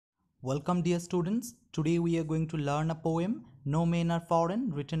Welcome dear students. Today we are going to learn a poem, No Men Are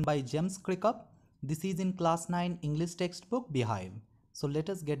Foreign, written by James Kirkup. This is in class 9 English textbook Behive. So let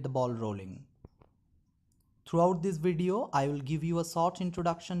us get the ball rolling. Throughout this video, I will give you a short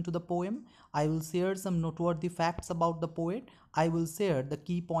introduction to the poem. I will share some noteworthy facts about the poet. I will share the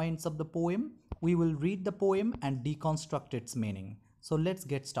key points of the poem. We will read the poem and deconstruct its meaning. So let's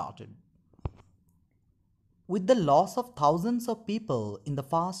get started. With the loss of thousands of people in the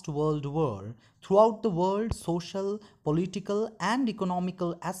First World War, throughout the world, social, political, and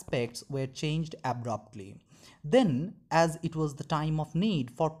economical aspects were changed abruptly. Then, as it was the time of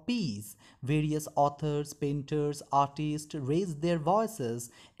need for peace, various authors, painters, artists raised their voices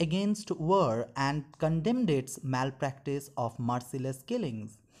against war and condemned its malpractice of merciless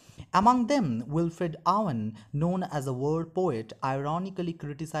killings. Among them, Wilfred Owen, known as a war poet, ironically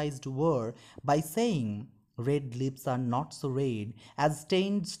criticized war by saying, "Red lips are not so red as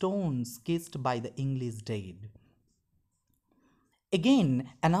stained stones kissed by the English dead." Again,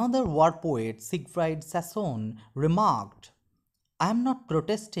 another war poet, Siegfried Sassoon, remarked, "I am not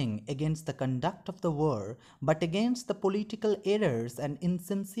protesting against the conduct of the war, but against the political errors and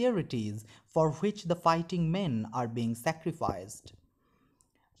insincerities for which the fighting men are being sacrificed."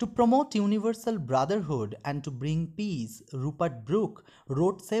 To promote universal brotherhood and to bring peace, Rupert Brooke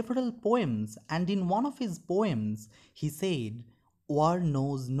wrote several poems, and in one of his poems he said, "War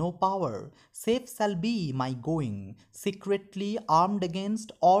knows no power, safe shall be my going, secretly armed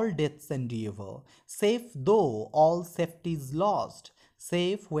against all death's endeavour, safe though all safety's lost,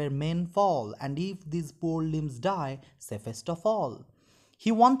 safe where men fall, and if these poor limbs die, safest of all."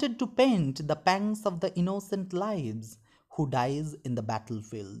 He wanted to paint the pangs of the innocent lives who dies in the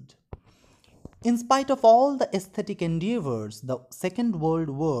battlefield. In spite of all the aesthetic endeavors, the Second World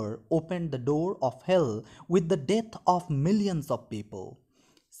War opened the door of hell with the death of millions of people.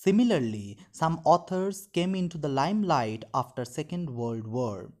 Similarly, some authors came into the limelight after Second World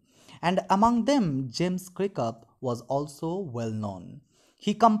War, and among them James Kirkup was also well known.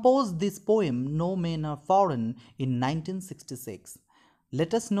 He composed this poem No Men Are Foreign in 1966.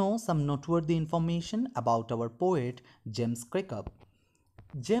 Let us know some noteworthy information about our poet James Kirkup.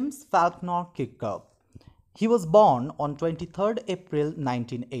 James Falkner Kirkup. He was born on 23rd April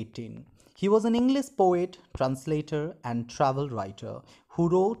 1918. He was an English poet, translator, and travel writer who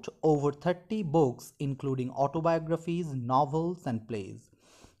wrote over 30 books, including autobiographies, novels, and plays.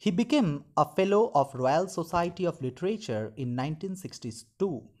 He became a Fellow of Royal Society of Literature in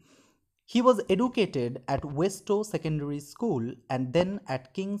 1962. He was educated at Westow Secondary School and then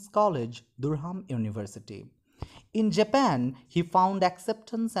at King's College, Durham University. In Japan, he found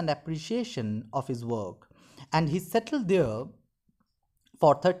acceptance and appreciation of his work, and he settled there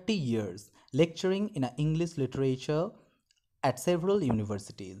for 30 years, lecturing in English literature at several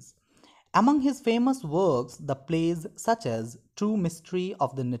universities. Among his famous works, the plays such as True Mystery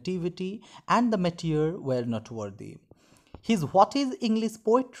of the Nativity and The Meteor were noteworthy. His What is English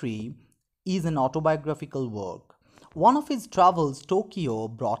Poetry is an autobiographical work. One of his travels, Tokyo,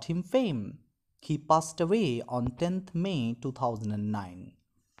 brought him fame. He passed away on 10th May 2009.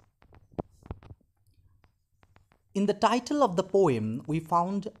 In the title of the poem, we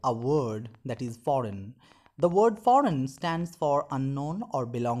found a word that is foreign. The word foreign stands for unknown or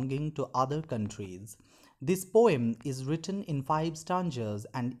belonging to other countries. This poem is written in 5 stanzas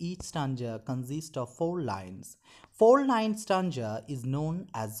and each stanza consists of 4 lines. 4-line stanza is known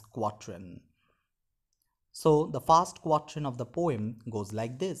as quatrain. So the first quatrain of the poem goes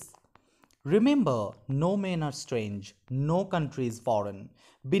like this. Remember, no men are strange, no country is foreign.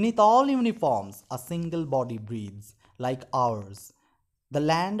 Beneath all uniforms, a single body breathes, like ours. The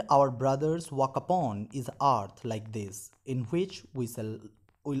land our brothers walk upon is earth like this, in which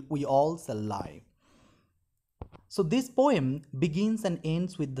we all shall lie. So this poem begins and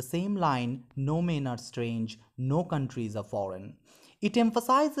ends with the same line, no men are strange, no countries are foreign. It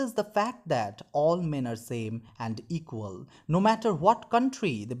emphasizes the fact that all men are same and equal, no matter what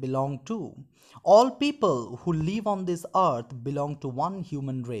country they belong to. All people who live on this earth belong to one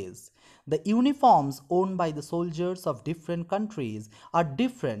human race. The uniforms owned by the soldiers of different countries are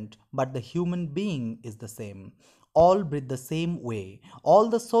different, but the human being is the same. All breathe the same way. All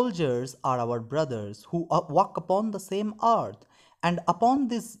the soldiers are our brothers who walk upon the same earth, and upon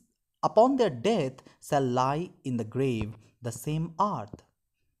their death shall lie in the grave the same earth.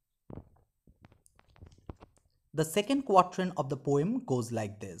 The second quatrain of the poem goes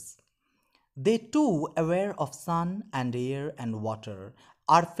like this. They too, aware of sun and air and water,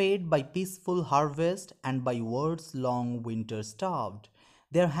 are fed by peaceful harvest and by world's long winter starved.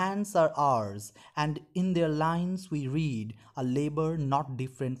 Their hands are ours, and in their lines we read a labor not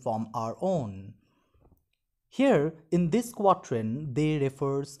different from our own. Here, in this quatrain, they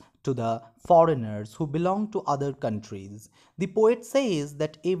refers to the foreigners who belong to other countries. The poet says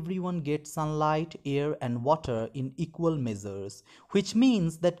that everyone gets sunlight, air and water in equal measures, which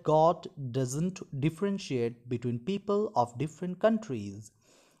means that God doesn't differentiate between people of different countries.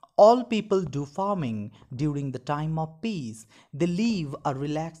 All people do farming during the time of peace. They live a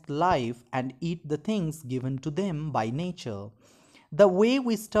relaxed life and eat the things given to them by nature. The way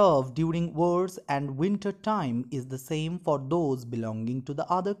we starve during wars and winter time is the same for those belonging to the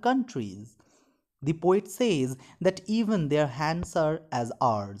other countries. The poet says that even their hands are as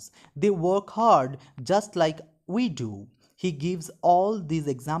ours. They work hard just like we do. He gives all these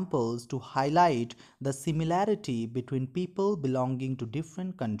examples to highlight the similarity between people belonging to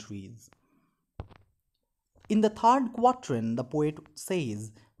different countries. In the third quatrain, the poet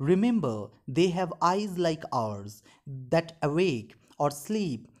says, remember, they have eyes like ours, that awake or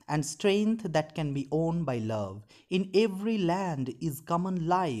sleep, and strength that can be owned by love. In every land is common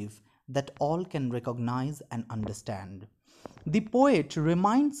life that all can recognize and understand. The poet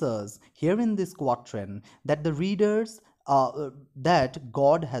reminds us here in this quatrain that the readers that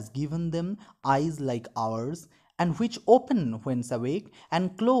God has given them eyes like ours, and which open when awake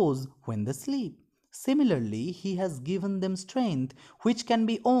and close when they sleep. Similarly, he has given them strength which can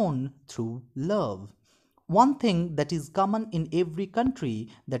be owned through love. One thing that is common in every country,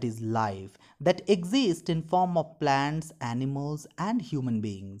 that is life, that exists in form of plants, animals and human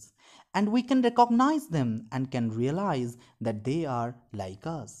beings. And we can recognize them and can realize that they are like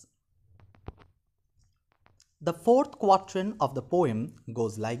us. The fourth quatrain of the poem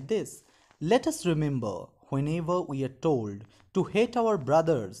goes like this. Let us remember, whenever we are told to hate our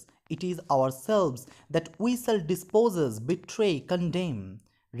brothers, it is ourselves that we shall dispose, betray, condemn.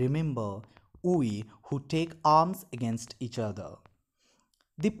 Remember, we who take arms against each other.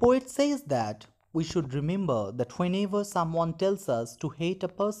 The poet says that we should remember that whenever someone tells us to hate a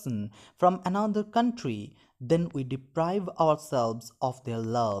person from another country, then we deprive ourselves of their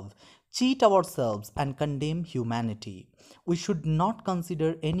love, cheat ourselves, and condemn humanity. We should not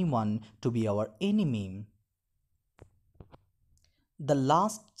consider anyone to be our enemy. The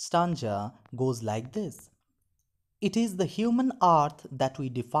last stanza goes like this. It is the human earth that we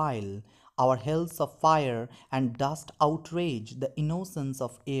defile, our hells of fire and dust outrage the innocence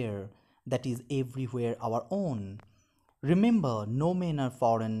of air that is everywhere our own. Remember, no men are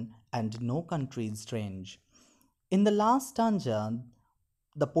foreign and no country is strange. In the last stanza,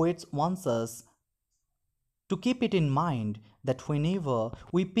 the poet wants us to keep it in mind that whenever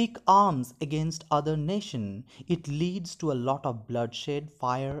we pick arms against other nation, it leads to a lot of bloodshed,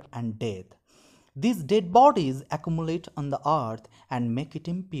 fire and death. These dead bodies accumulate on the earth and make it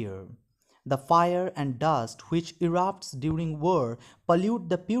impure. The fire and dust which erupts during war pollute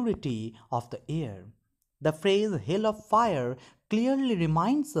the purity of the air. The phrase hell of fire clearly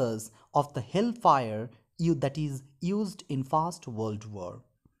reminds us of the hellfire that is used in First World War.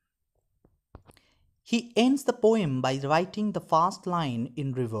 He ends the poem by writing the first line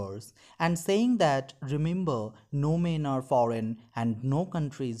in reverse and saying that remember, no men are foreign and no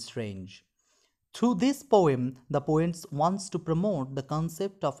country is strange. Through this poem, the poet wants to promote the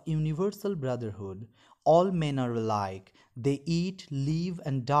concept of universal brotherhood. All men are alike. They eat, live,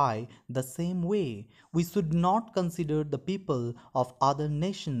 and die the same way. We should not consider the people of other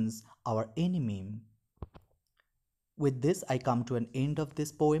nations our enemy. With this, I come to an end of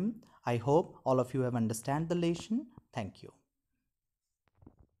this poem. I hope all of you have understand the lesson. Thank you.